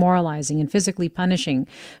exhausting, demoralizing, and physically punishing.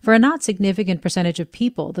 For a not significant percentage of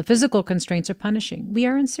people, the physical constraints are punishing. We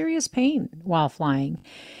are in serious pain while flying.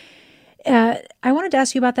 I wanted to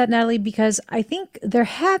ask you about that, Natalie, because I think there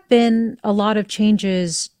have been a lot of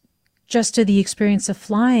changes just to the experience of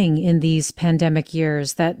flying in these pandemic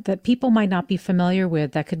years that people might not be familiar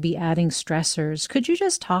with, that could be adding stressors. Could you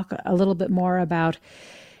just talk a little bit more about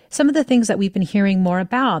some of the things that we've been hearing more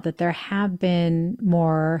about, that there have been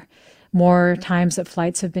more times that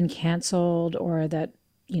flights have been canceled, or that,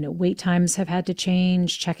 wait times have had to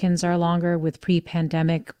change, check-ins are longer with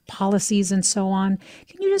pre-pandemic policies and so on.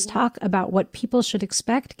 Can you just talk about what people should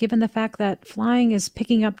expect, given the fact that flying is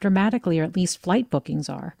picking up dramatically, or at least flight bookings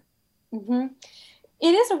are? Mm-hmm. It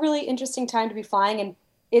is a really interesting time to be flying, and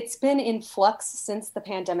it's been in flux since the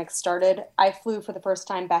pandemic started. I flew for the first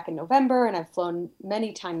time back in November, and I've flown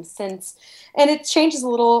many times since, and it changes a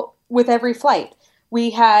little with every flight. We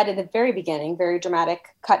had, in the very beginning, very dramatic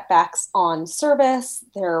cutbacks on service.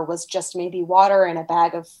 There was just maybe water and a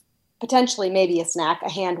bag of potentially maybe a snack,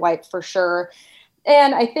 a hand wipe for sure.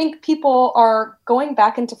 And I think people are going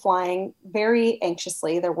back into flying very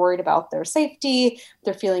anxiously. They're worried about their safety.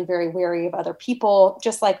 They're feeling very wary of other people.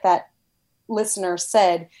 Just like that listener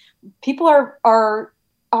said, people are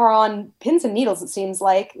on pins and needles, it seems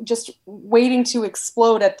like, just waiting to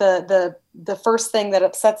explode at the first thing that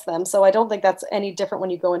upsets them. So I don't think that's any different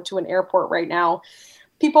when you go into an airport right now.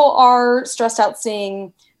 People are stressed out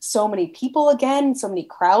seeing so many people again, so many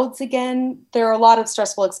crowds again. There are a lot of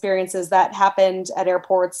stressful experiences that happened at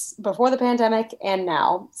airports before the pandemic and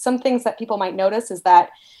now. Some things that people might notice is that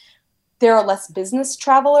there are less business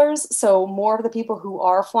travelers, so more of the people who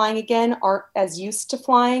are flying again aren't as used to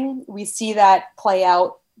flying. We see that play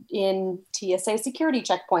out in TSA security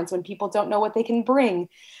checkpoints when people don't know what they can bring.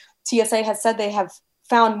 TSA has said they have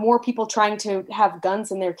found more people trying to have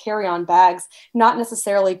guns in their carry-on bags, not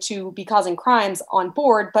necessarily to be causing crimes on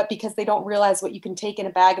board, but because they don't realize what you can take in a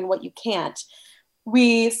bag and what you can't.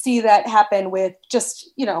 We see that happen with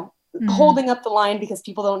just, holding up the line because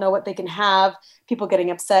people don't know what they can have, people getting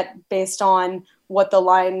upset based on what the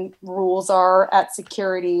line rules are at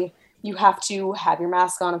security. You have to have your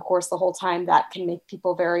mask on, of course, the whole time. That can make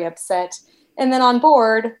people very upset. And then on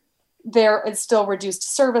board, there is still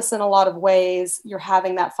reduced service in a lot of ways. You're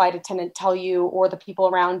having that flight attendant tell you or the people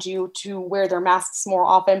around you to wear their masks more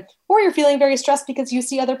often, or you're feeling very stressed because you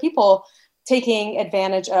see other people taking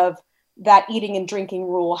advantage of that eating and drinking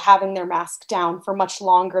rule, having their mask down for much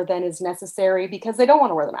longer than is necessary because they don't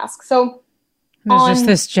want to wear the mask. So there's just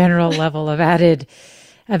this general level of added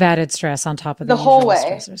stress on top of the whole way.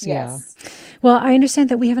 Stressors. Yes. Yeah. Well, I understand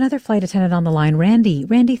that we have another flight attendant on the line, Randy.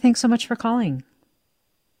 Randy, thanks so much for calling.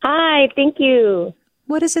 Hi, thank you.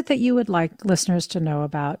 What is it that you would like listeners to know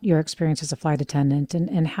about your experience as a flight attendant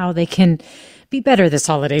and how they can be better this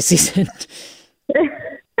holiday season?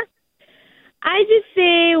 I just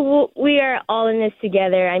say we are all in this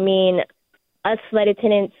together. I mean, us flight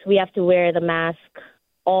attendants, we have to wear the mask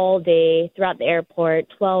all day throughout the airport,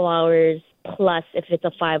 12 hours plus if it's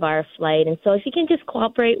a 5-hour flight. And so if you can just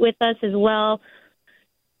cooperate with us as well,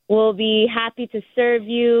 we'll be happy to serve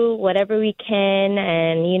you whatever we can.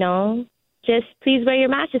 And, just please wear your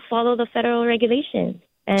mask. Just follow the federal regulations.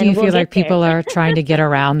 And do you feel like people are trying to get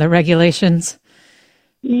around the regulations?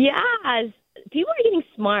 Yes. People are getting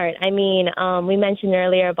smart. I mean, we mentioned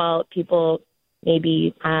earlier about people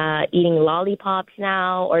maybe eating lollipops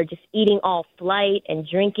now or just eating all flight and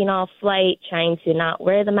drinking all flight, trying to not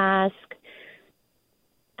wear the mask.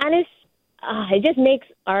 And it just makes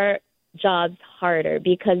our jobs harder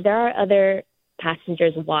because there are other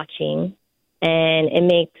passengers watching, and it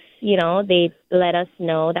makes, they let us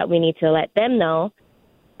know that we need to let them know.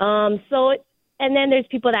 And then there's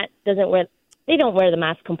people that they don't wear the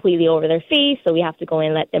mask completely over their face, so we have to go in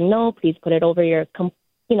and let them know, please put it over your,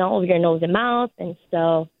 over your nose and mouth. And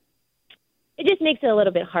so it just makes it a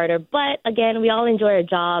little bit harder. But again, we all enjoy our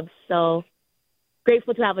jobs, so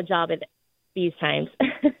grateful to have a job at these times.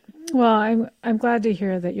 Well, I'm glad to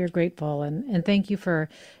hear that you're grateful, and thank you for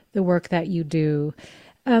the work that you do.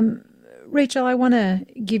 Rachel, I want to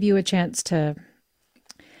give you a chance to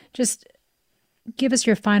just give us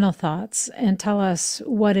your final thoughts and tell us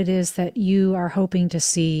what it is that you are hoping to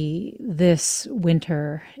see this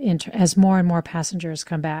winter as more and more passengers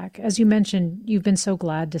come back. As you mentioned, you've been so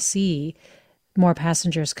glad to see more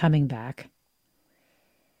passengers coming back.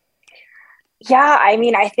 Yeah, I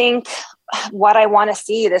mean, I think what I want to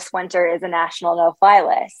see this winter is a national no-fly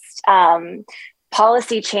list.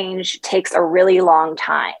 Policy change takes a really long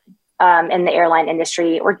time in the airline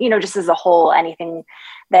industry, or, just as a whole, anything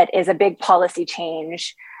that is a big policy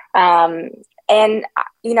change. And,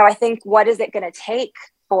 I think what is it going to take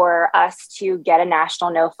for us to get a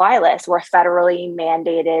national no-fly list or a federally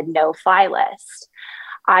mandated no-fly list?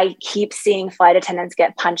 I keep seeing flight attendants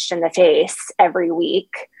get punched in the face every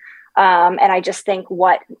week. And I just think,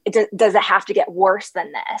 does it have to get worse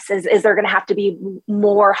than this? Is there going to have to be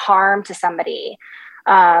more harm to somebody?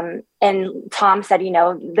 And Tom said,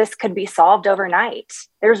 this could be solved overnight.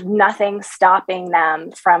 There's nothing stopping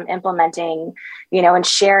them from implementing, and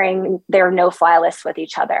sharing their no-fly lists with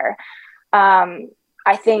each other.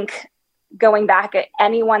 I think going back, at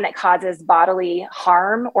anyone that causes bodily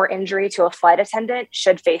harm or injury to a flight attendant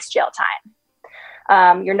should face jail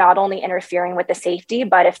time. You're not only interfering with the safety,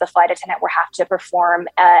 but if the flight attendant were have to perform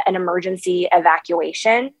an emergency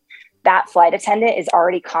evacuation, that flight attendant is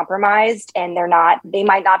already compromised and they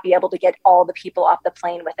might not be able to get all the people off the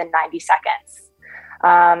plane within 90 seconds.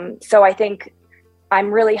 So I think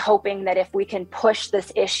I'm really hoping that if we can push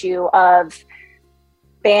this issue of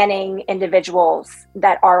banning individuals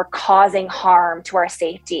that are causing harm to our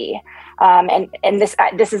safety, And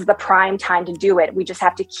this is the prime time to do it. We just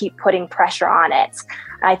have to keep putting pressure on it.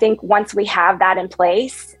 I think once we have that in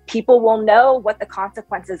place, people will know what the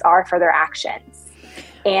consequences are for their actions.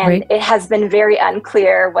 And it has been very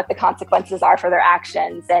unclear what the consequences are for their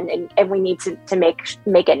actions, and we need to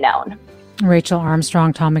make it known. Rachel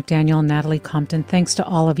Armstrong, Tom McDaniel, and Natalie Compton, thanks to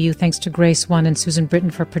all of you. Thanks to Grace One and Susan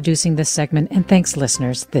Britton for producing this segment. And thanks,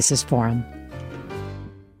 listeners. This is Forum.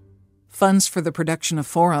 Funds for the production of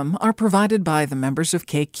Forum are provided by the members of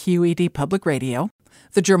KQED Public Radio,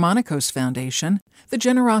 the Germanicos Foundation, the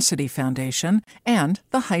Generosity Foundation, and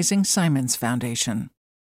the Heising Simons Foundation.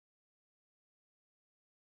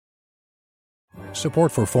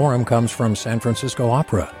 Support for Forum comes from San Francisco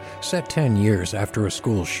Opera. Set 10 years after a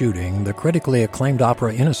school shooting, the critically acclaimed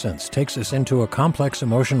opera Innocence takes us into a complex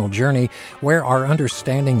emotional journey where our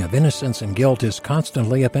understanding of innocence and guilt is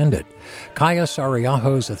constantly upended. Kaya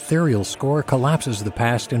Sariaho's ethereal score collapses the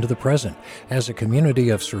past into the present as a community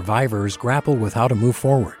of survivors grapple with how to move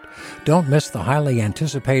forward. Don't miss the highly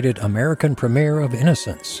anticipated American premiere of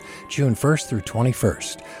Innocence, June 1st through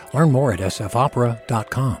 21st. Learn more at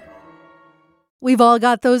sfopera.com. We've all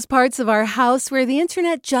got those parts of our house where the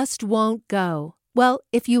internet just won't go. Well,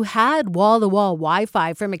 if you had wall-to-wall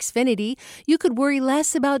Wi-Fi from Xfinity, you could worry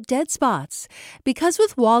less about dead spots. Because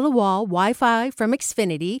with wall-to-wall Wi-Fi from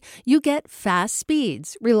Xfinity, you get fast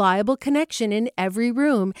speeds, reliable connection in every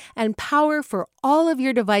room, and power for all of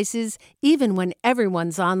your devices, even when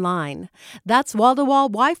everyone's online. That's wall-to-wall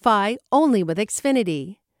Wi-Fi only with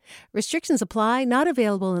Xfinity. Restrictions apply, not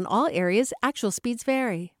available in all areas. Actual speeds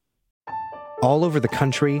vary. All over the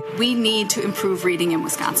country, we need to improve reading in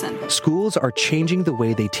Wisconsin. Schools are changing the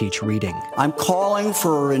way they teach reading. I'm calling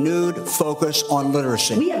for a renewed focus on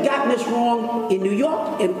literacy. We have gotten this wrong in New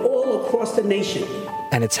York and all across the nation.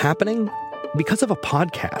 And it's happening because of a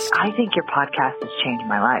podcast. I think your podcast has changed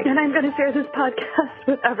my life. And I'm going to share this podcast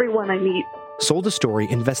with everyone I meet. Sold a Story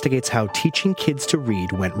investigates how teaching kids to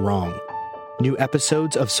read went wrong. New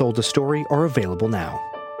episodes of Sold a Story are available now.